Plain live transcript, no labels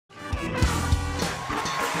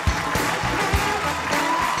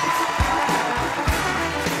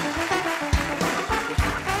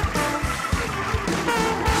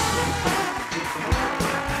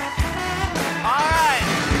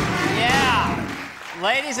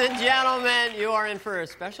Ladies and gentlemen, you are in for a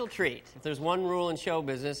special treat. If there's one rule in show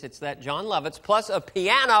business, it's that Jon Lovitz plus a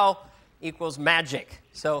piano equals magic.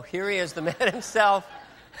 So here he is, the man himself,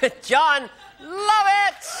 Jon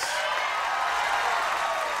Lovitz!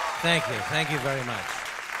 Thank you very much.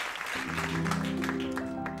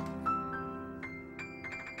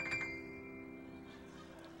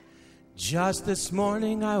 Just this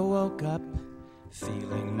morning I woke up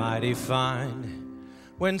feeling mighty fine,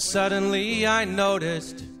 when suddenly I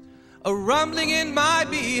noticed a rumbling in my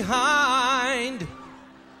behind.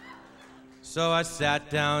 So I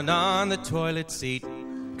sat down on the toilet seat,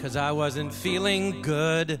 'cause I wasn't feeling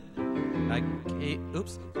good. I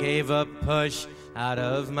gave a push out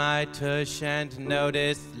of my tush and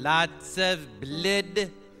noticed lots of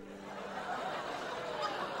blood.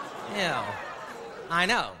 Ew, I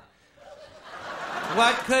know.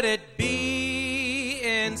 What could it be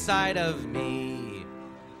inside of me?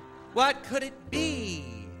 What could it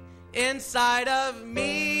be inside of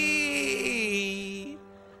me?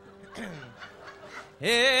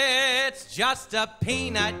 It's just a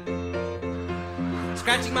peanut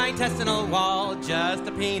scratching my intestinal wall, just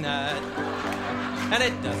a peanut. And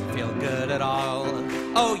it doesn't feel good at all.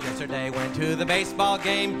 Oh, yesterday went to the baseball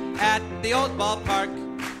game at the old ballpark.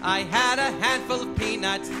 I had a handful of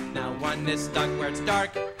peanuts, now one is stuck where it's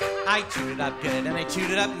dark. I chewed it up good and I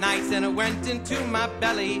chewed it up nice, and it went into my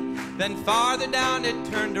belly. Then farther down it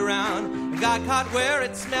turned around and got caught where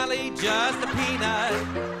it's smelly, just a peanut.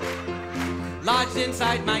 Lodged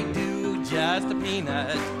inside my dew, just a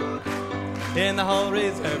peanut. In the whole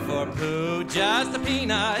reserve for poo, just a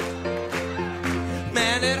peanut.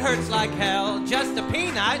 Man, it hurts like hell, just a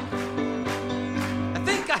peanut. I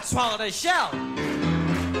think I swallowed a shell.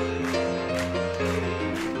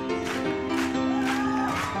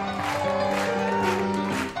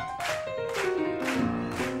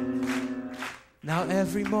 Now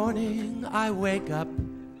every morning I wake up,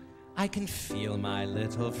 I can feel my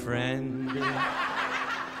little friend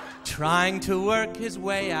trying to work his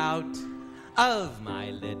way out of my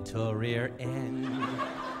little rear end.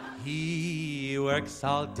 He works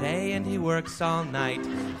all day and he works all night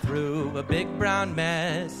through a big brown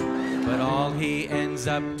mess, but all he ends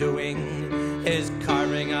up doing is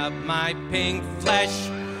carving up my pink flesh.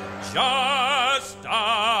 Just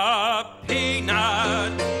a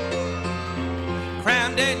peanut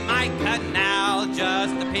crammed in my canal,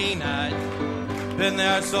 just a peanut. Been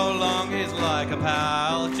there so long he's like a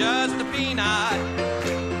pal, just a peanut.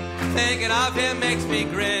 Thinking of him makes me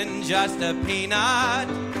grin, just a peanut.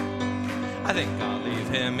 I think I'll leave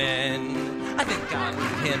him in. I think I'll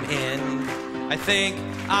leave him in. I think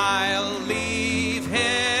I'll leave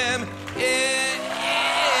him in.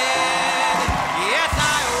 Yes,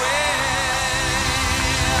 I will.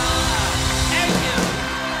 Thank you.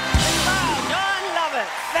 Wow, Jon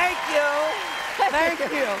Lovitz! Thank you. Thank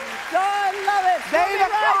you. Jon Lovitz.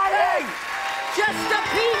 Just a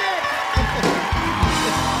peanut!